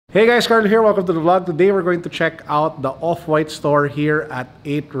Hey guys, Carlo here. Welcome to the vlog. Today we're going to check out the Off-White store here at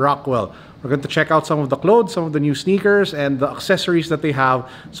 8 Rockwell. We're going to check out some of the clothes, some of the new sneakers, and the accessories that they have,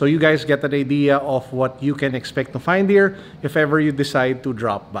 so you guys get an idea of what you can expect to find here if ever you decide to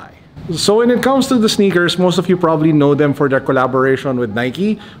drop by. So when it comes to the sneakers, most of you probably know them for their collaboration with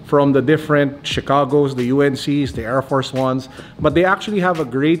Nike, from the different Chicagos, the UNCs, the Air Force Ones, but they actually have a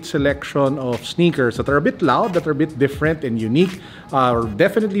great selection of sneakers that are a bit loud, that are a bit different and unique,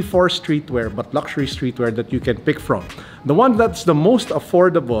 definitely for streetwear, but luxury streetwear that you can pick from. The one that's the most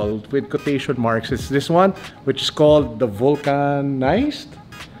affordable, with quotation marks, is this one, which is called the vulcanized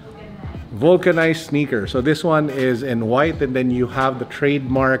sneaker. So this one is in white, and then you have the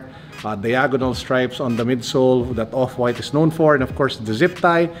trademark diagonal stripes on the midsole that Off-White is known for, and of course the zip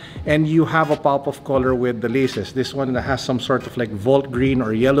tie, and you have a pop of color with the laces. This one has some sort of like volt green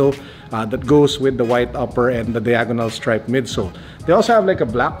or yellow that goes with the white upper and the diagonal stripe midsole. They also have like a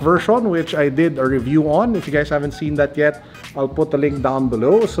black version, which I did a review on. If you guys haven't seen that yet, I'll put the link down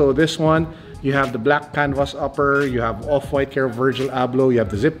below. So this one, you have the black canvas upper, you have Off-White here, Virgil Abloh, you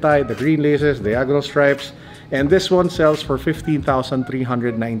have the zip tie, the green laces, diagonal stripes, and this one sells for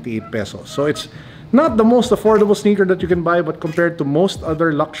 15,398 pesos. So it's not the most affordable sneaker that you can buy, but compared to most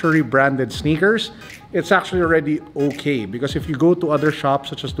other luxury branded sneakers, it's actually already okay. Because if you go to other shops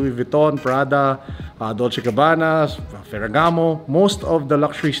such as Louis Vuitton, Prada, Dolce & Gabbana, Ferragamo, most of the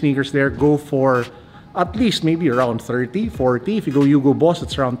luxury sneakers there go for at least maybe around 30, 40. If you go Hugo Boss,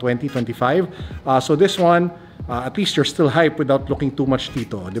 it's around 20, 25. So this one, at least you're still hype without looking too much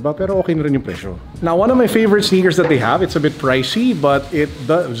tito, diba? Pero okay na rin yung presyo. Now, one of my favorite sneakers that they have, it's a bit pricey, but it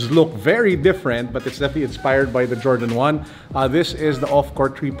does look very different, but it's definitely inspired by the Jordan 1. This is the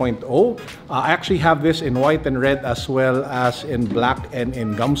Off-Court 3.0. I actually have this in white and red, as well as in black and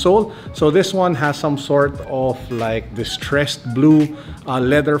in gum sole. So this one has some sort of like distressed blue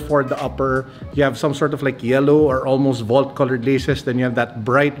leather for the upper. You have some sort of like yellow or almost vault colored laces. Then you have that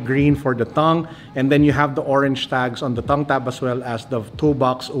bright green for the tongue, and then you have the orange tags on the tongue tab, as well as the toe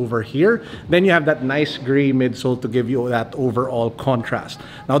box over here. Then you have that nice gray midsole to give you that overall contrast.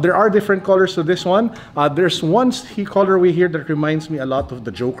 Now there are different colors to this one. There's one colorway here that reminds me a lot of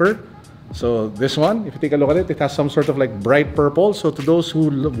the Joker. So this one, if you take a look at it, it has some sort of like bright purple. So to those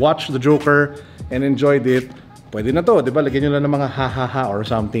who watched the Joker and enjoyed it, pwede na to, diba? Lagyan nyo lang ng mga ha or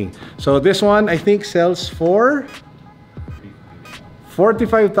something. So this one, I think, sells for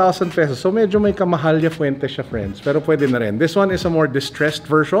 45,000 pesos. So medyo may kamahalya fuente siya, friends. Pero pwede na rin. This one is a more distressed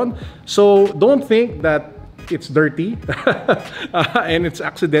version. So don't think that it's dirty and it's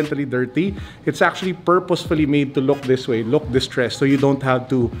accidentally dirty. It's actually purposefully made to look this way, look distressed, so you don't have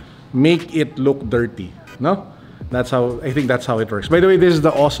to make it look dirty. No? That's how, I think that's how it works. By the way, this is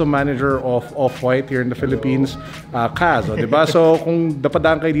the awesome manager of Off-White here in the Philippines, Kaz, diba? So kung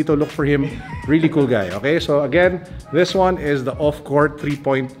dapadaan kayo dito, look for him. Really cool guy, okay? So again, this one is the Off-Court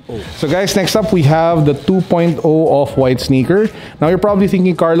 3.0. So guys, next up we have the 2.0 Off-White sneaker. Now you're probably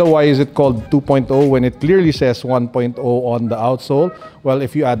thinking, Carlo, why is it called 2.0 when it clearly says 1.0 on the outsole? Well,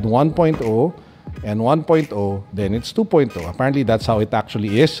 if you add 1.0 and 1.0, then it's 2.0. Apparently that's how it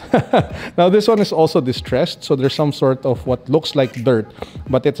actually is. Now this one is also distressed, so there's some sort of what looks like dirt,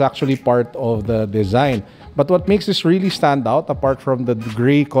 but it's actually part of the design. But what makes this really stand out, apart from the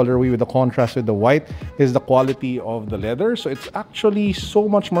gray colorway with the contrast with the white, is the quality of the leather. So it's actually so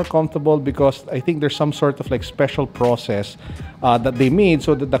much more comfortable, because I think there's some sort of like special process that they made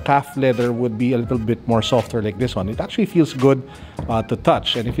so that the calf leather would be a little bit more softer like this one. It actually feels good to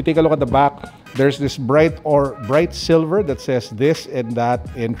touch. And if you take a look at the back, there's this bright silver that says this and that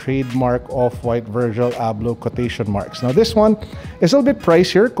in trademark Off-White Virgil Abloh quotation marks. Now this one is a little bit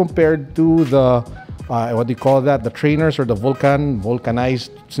pricier compared to the what do you call that? The trainers or the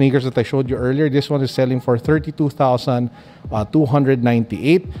vulcanized sneakers that I showed you earlier. This one is selling for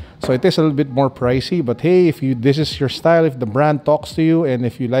 32,298. So it is a little bit more pricey, but hey, if this is your style, if the brand talks to you, and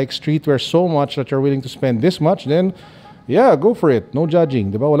if you like streetwear so much that you're willing to spend this much, then yeah, go for it. No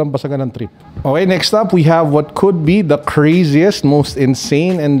judging, diba? Walang basagan ng trip. Okay, next up, we have what could be the craziest, most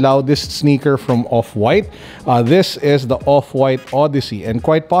insane, and loudest sneaker from Off-White. This is the Off-White Odyssey, and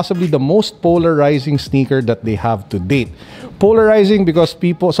quite possibly the most polarizing sneaker that they have to date. Polarizing because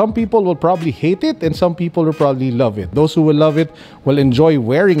some people will probably hate it, and some people will probably love it. Those who will love it will enjoy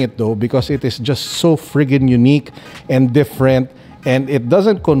wearing it though, because it is just so friggin' unique and different. And it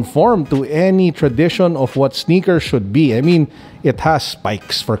doesn't conform to any tradition of what sneakers should be. I mean, it has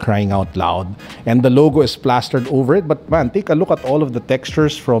spikes, for crying out loud, and the logo is plastered over it. But man, take a look at all of the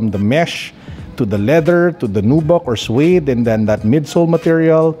textures, from the mesh to the leather to the nubuck or suede, and then that midsole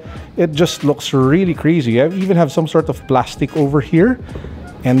material. It just looks really crazy. I even have some sort of plastic over here.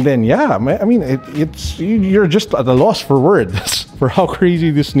 And then, yeah, I mean, you're just at a loss for words for how crazy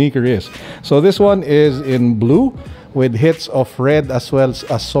this sneaker is. So this one is in blue with hits of red as well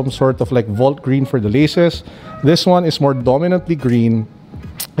as some sort of like volt green for the laces. This one is more dominantly green,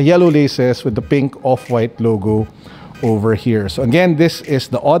 yellow laces with the pink off-white logo over here. So again, this is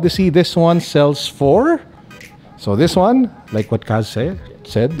the Odyssey. This one sells for, so this one, like what Kaz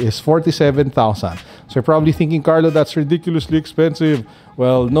said is 47,000. So you're probably thinking, Carlo, that's ridiculously expensive.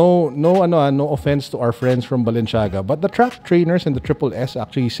 Well, no offense to our friends from Balenciaga, but the track trainers and the Triple S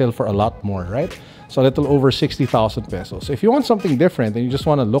actually sell for a lot more, right? So a little over 60,000 pesos. So if you want something different and you just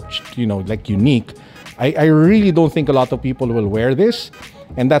want to look, you know, like unique, I really don't think a lot of people will wear this.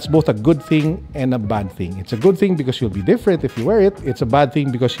 And that's both a good thing and a bad thing. It's a good thing because you'll be different if you wear it. It's a bad thing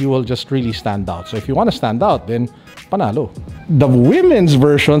because you will just really stand out. So if you want to stand out, then panalo. The women's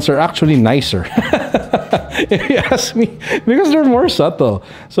versions are actually nicer, if you ask me, because they're more subtle.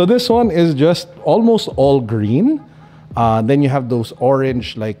 So this one is just almost all green. Then you have those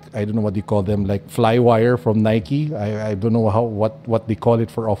orange, like, I don't know what you call them, like fly wire from Nike. I don't know what they call it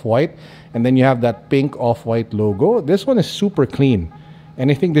for Off-White. And then you have that pink Off-White logo. This one is super clean. And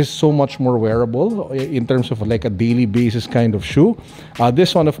I think this is so much more wearable in terms of like a daily basis kind of shoe.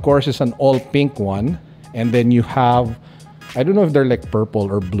 This one, of course, is an all pink one. And then you have, I don't know if they're like purple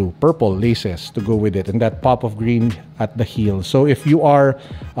or blue, purple laces to go with it. And that pop of green at the heel. So if you are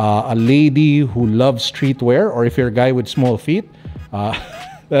a lady who loves streetwear, or if you're a guy with small feet,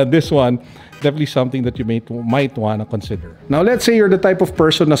 this one, definitely something that you might want to consider. Now, let's say you're the type of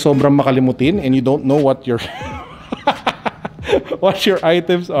person na sobrang makalimutin and you don't know what your what your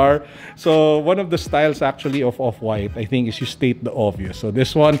items are. So one of the styles actually of Off-White, I think, is you state the obvious. So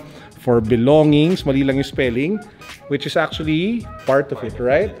this one for belongings, mali lang yung spelling, which is actually part of it,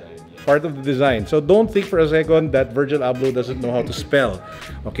 right? Part of the design. So don't think for a second that Virgil Abloh doesn't know how to spell.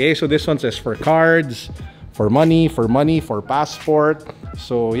 Okay, so this one says for cards, for money, for passport.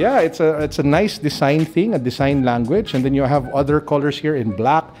 So yeah, it's a nice design thing, a design language. And then you have other colors here in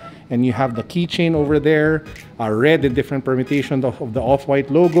black. And you have the keychain over there, red in different permutations of the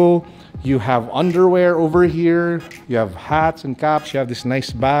Off-White logo. You have underwear over here. You have hats and caps. You have this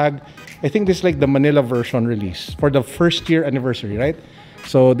nice bag. I think this is like the Manila version release for the first year anniversary, right?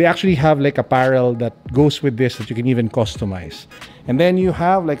 So they actually have like apparel that goes with this that you can even customize. And then you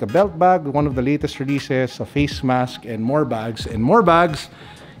have like a belt bag, one of the latest releases, a face mask, and more bags, and more bags,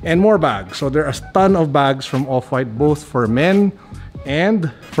 and more bags. So there are a ton of bags from Off-White, both for men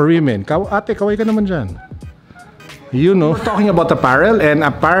and for women. Ate, kaway ka naman dyan. You know, we're talking about apparel, and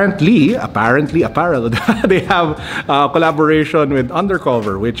apparently apparel, they have a collaboration with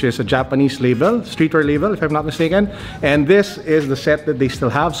Undercover, which is a Japanese label, streetwear label, if I'm not mistaken. And this is the set that they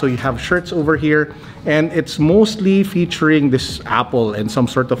still have. So you have shirts over here, and it's mostly featuring this apple and some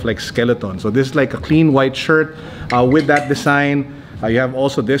sort of like skeleton. So this is like a clean white shirt with that design. You have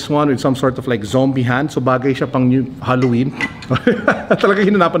also this one with some sort of like zombie hand. So bagay siya pang Halloween. Talaga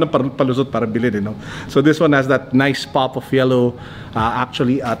hinanapan ng palusot para bilhin, you know. So this one has that nice pop of yellow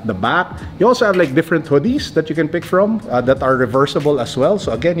actually at the back. You also have like different hoodies that you can pick from that are reversible as well.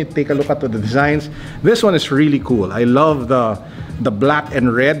 So again, you take a look at the designs. This one is really cool. I love the black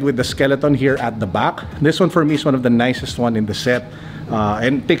and red with the skeleton here at the back. This one for me is one of the nicest one in the set.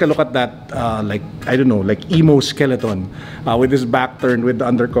 And take a look at that, like, I don't know, like emo skeleton with this back turned with the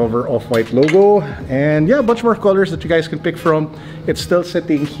Undercover Off-White logo. And yeah, a bunch more colors that you guys can pick from. It's still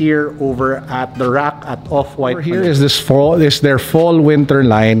sitting here over at the rack at Off-White. Here is their fall-winter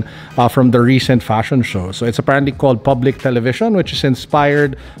line from the recent fashion show. So it's apparently called Public Television, which is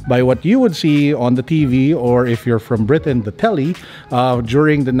inspired by what you would see on the TV, or if you're from Britain, the telly,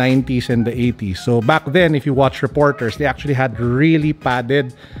 during the 90s and the 80s. So back then, if you watch reporters, they actually had really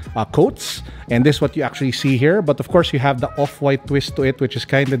padded coats, and this is what you actually see here. But of course, you have the Off-White twist to it, which is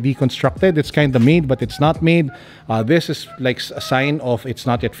kind of deconstructed. It's kind of made, but it's not made. This is like a sign of it's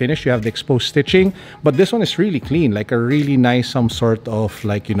not yet finished. You have the exposed stitching, but this one is really clean, like a really nice, some sort of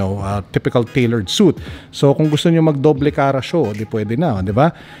like, you know, typical tailored suit. So kung gusto nyo mag-doble cara show, di pwede na, di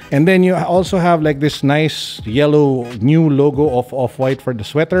ba? And then you also have like this nice yellow new logo of Off-White for the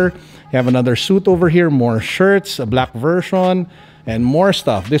sweater. You have another suit over here, more shirts, a black version, and more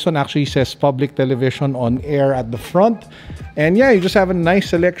stuff. This one actually says Public Television on air at the front. And yeah, you just have a nice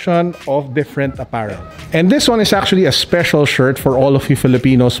selection of different apparel. And this one is actually a special shirt for all of you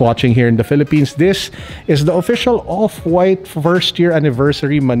Filipinos watching here in the Philippines. This is the official Off-White first year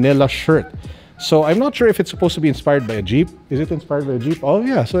anniversary Manila shirt. So I'm not sure if it's supposed to be inspired by a Jeep. Is it inspired by a Jeep? Oh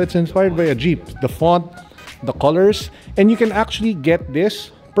yeah, so it's inspired by a Jeep. The font, the colors, and you can actually get this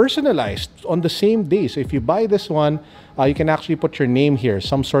personalized on the same day. So if you buy this one, you can actually put your name here,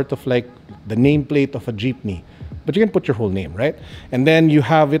 some sort of like the nameplate of a jeepney. But you can put your whole name, right? And then you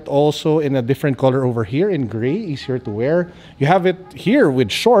have it also in a different color over here in gray, easier to wear. You have it here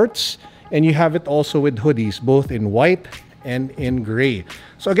with shorts, and you have it also with hoodies, both in white and in gray.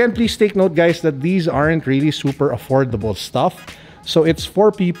 So again, please take note, guys, that these aren't really super affordable stuff. So it's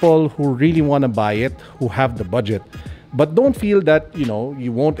for people who really want to buy it, who have the budget. But don't feel that, you know,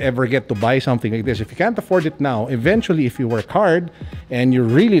 you won't ever get to buy something like this. If you can't afford it now, eventually, if you work hard and you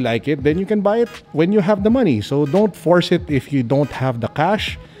really like it, then you can buy it when you have the money. So don't force it if you don't have the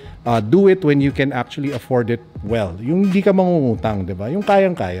cash. Do it when you can actually afford it well. Yung hindi ka mangungutang, diba? Yung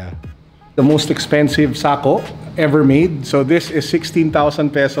kayang-kaya. The most expensive sako ever made. So this is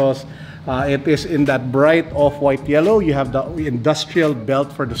 16,000 pesos. It is in that bright off-white yellow. You have the industrial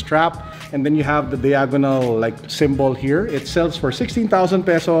belt for the strap, and then you have the diagonal like symbol here. It sells for 16,000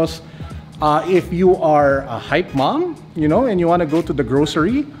 pesos. If you are a hype mom, you know, and you want to go to the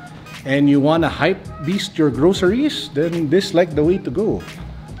grocery and you want to hype beast your groceries, then this like the way to go.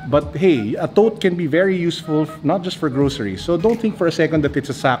 But hey, a tote can be very useful, not just for groceries. So don't think for a second that it's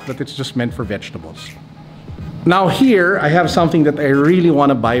a sack, that it's just meant for vegetables. Now here, I have something that I really want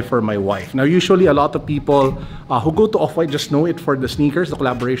to buy for my wife. Now usually a lot of people who go to Off-White just know it for the sneakers, the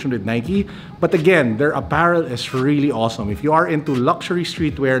collaboration with Nike. But again, their apparel is really awesome. If you are into luxury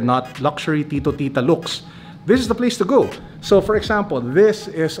streetwear, not luxury tito tita looks, this is the place to go. So for example, this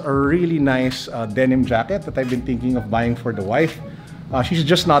is a really nice denim jacket that I've been thinking of buying for the wife. She's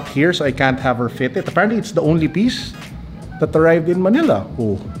just not here, so I can't have her fit it. Apparently, it's the only piece that arrived in Manila.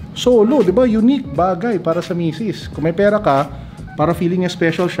 Oh, solo, di ba? Unique bagay para sa misis. Kung may pera ka, para feeling niya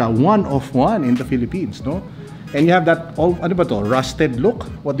special siya, one of one in the Philippines, no? And you have that, ano ba to? Rusted look?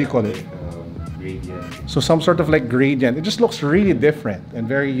 What do you call it? Gradient. So some sort of like gradient. It just looks really different and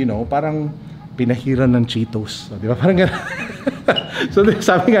very, you know, parang pinahiran ng Cheetos. So, di ba? Parang so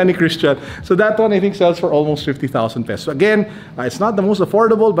sabi nga ni Christian. So that one I think sells for almost 50,000 pesos. So again, it's not the most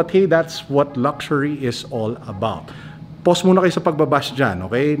affordable, but hey, that's what luxury is all about. Pause muna kayo sa pagbabash dyan,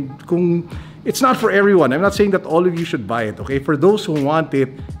 okay? Kung it's not for everyone. I'm not saying that all of you should buy it, okay? For those who want it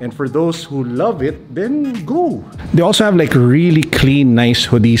and for those who love it, then go. They also have like really clean, nice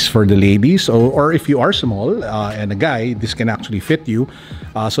hoodies for the ladies, or if you are small and a guy, this can actually fit you.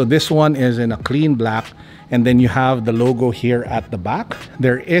 So this one is in a clean black, and then you have the logo here at the back.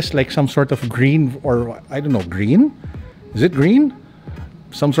 There is like some sort of green, or I don't know, green? Is it green?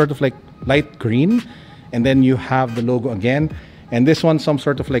 Some sort of like light green. And then you have the logo again. And this one, some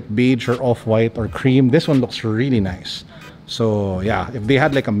sort of like beige or off-white or cream. This one looks really nice. So yeah, if they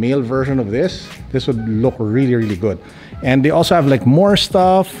had like a male version of this, this would look really, really good. And they also have like more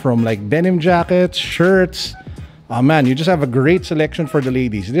stuff from like denim jackets, shirts. Oh man, you just have a great selection for the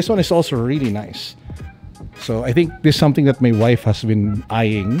ladies. This one is also really nice. So I think this is something that my wife has been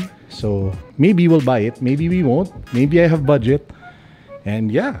eyeing. So maybe we'll buy it, maybe we won't. Maybe I have budget. And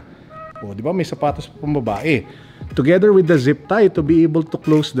yeah. Oh, di ba may sapatos pang babae. Together with the zip tie to be able to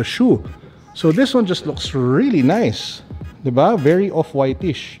close the shoe. So this one just looks really nice. Di ba? Very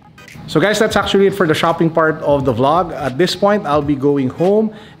off-white-ish. So guys, that's actually it for the shopping part of the vlog. At this point, I'll be going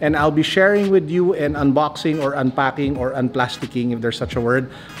home and I'll be sharing with you and unboxing or unpacking or unplasticking, if there's such a word,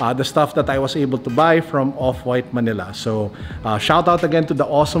 the stuff that I was able to buy from Off-White Manila. So shout out again to the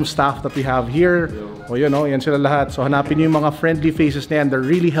awesome staff that we have here. O yun, yan sila lahat. So hanapin niyo yung mga friendly faces na yan. They're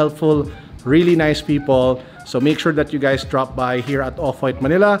really helpful, really nice people. So make sure that you guys drop by here at Off-White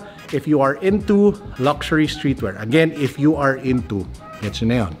Manila if you are into luxury streetwear. Again, if you are into, gets yun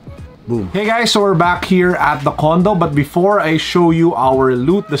na yun. Boom. Hey guys, so we're back here at the condo, but before I show you our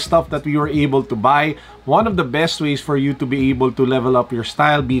loot, the stuff that we were able to buy, one of the best ways for you to be able to level up your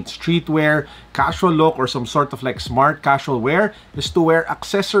style, be it streetwear, casual look, or some sort of like smart casual wear, is to wear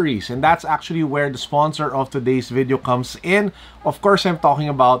accessories. And that's actually where the sponsor of today's video comes in. Of course, I'm talking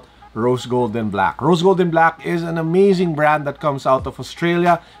about Rose Gold and Black. Rose Gold and Black is an amazing brand that comes out of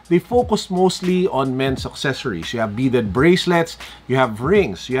Australia. They focus mostly on men's accessories. You have beaded bracelets, you have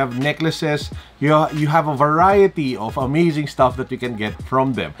rings, you have necklaces, you have a variety of amazing stuff that you can get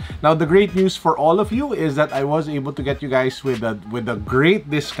from them. Now, the great news for all of you is that I was able to get you guys with a great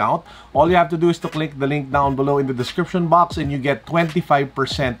discount. All you have to do is to click the link down below in the description box and you get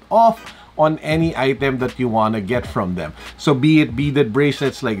 25% off on any item that you want to get from them. So be it beaded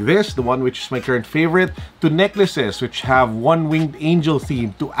bracelets like this, the one which is my current favorite, to necklaces which have one-winged angel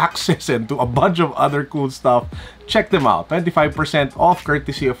theme, to access and to a bunch of other cool stuff. Check them out. 25% off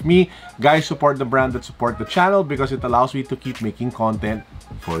courtesy of me. Guys, support the brand that support the channel because it allows me to keep making content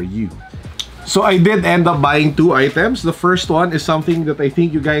for you. So I did end up buying two items. The first one is something that I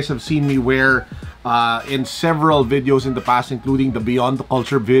think you guys have seen me wear in several videos in the past, including the Beyond the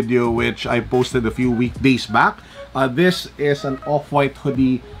Culture video, which I posted a few weekdays back. This is an off-white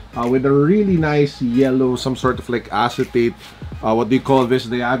hoodie with a really nice yellow, some sort of like acetate, what do you call this,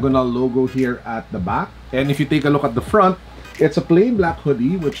 diagonal logo here at the back. And if you take a look at the front, it's a plain black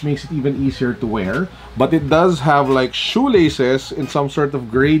hoodie, which makes it even easier to wear, but it does have like shoelaces in some sort of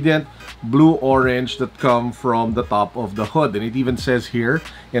gradient blue-orange that come from the top of the hood, and it even says here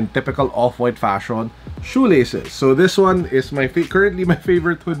in typical off-white fashion, shoelaces. So this one is currently my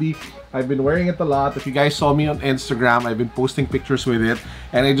favorite hoodie. I've been wearing it a lot. If you guys saw me on Instagram, I've been posting pictures with it,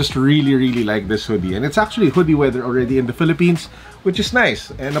 and I just really like this hoodie. And it's actually hoodie weather already in the Philippines, which is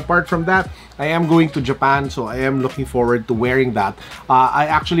nice. And apart from that, I am going to Japan, so I am looking forward to wearing that. I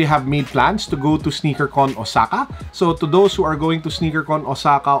actually have made plans to go to SneakerCon Osaka. So to those who are going to SneakerCon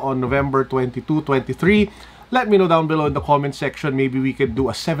Osaka on November 22, 23, let me know down below in the comment section. Maybe we could do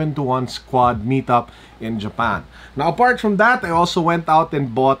a 7-to-1 squad meetup in Japan. Now, apart from that, I also went out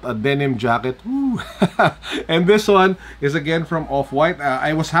and bought a denim jacket. Ooh. And this one is again from Off-White.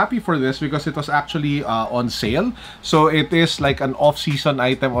 I was happy for this because it was actually on sale. So it is like an off-season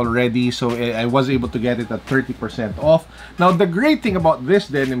item already. So I was able to get it at 30% off. Now, the great thing about this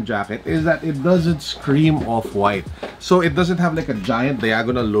denim jacket is that it doesn't scream Off-White. So it doesn't have like a giant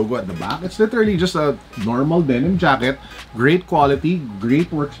diagonal logo at the back. It's literally just a normal denim jacket, great quality,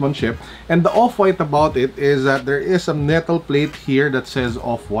 great workmanship. And the Off-White about it is that there is some metal plate here that says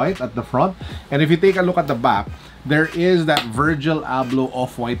Off-White at the front, and if you take a look at the back, there is that Virgil Abloh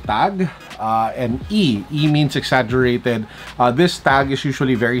Off-White tag, and E means exaggerated. This tag is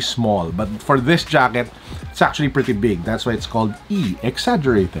usually very small, but for this jacket it's actually pretty big. That's why it's called E,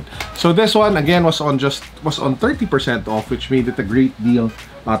 exaggerated. So this one again was on 30% off, which made it a great deal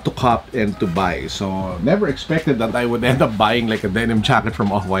to cop and to buy. So never expected that I would end up buying like a denim jacket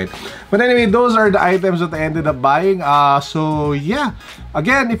from Off-White. But anyway, those are the items that I ended up buying. So yeah,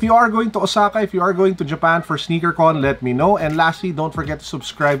 again, if you are going to Osaka, if you are going to Japan for SneakerCon, let me know. And lastly, don't forget to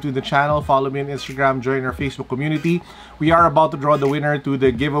subscribe to the channel, follow me on Instagram, join our Facebook community. We are about to draw the winner to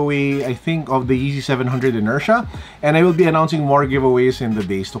the giveaway, I think, of the Yeezy 700 Inertia, and I will be announcing more giveaways in the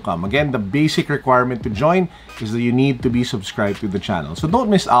days to come. Again, the basic requirement to join is that you need to be subscribed to the channel. So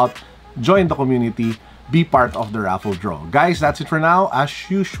don't miss out, join the community, be part of the raffle draw. Guys, that's it for now. As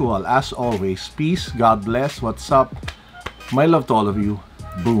usual, as always, peace, God bless, what's up, my love to all of you,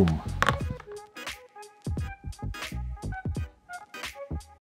 boom.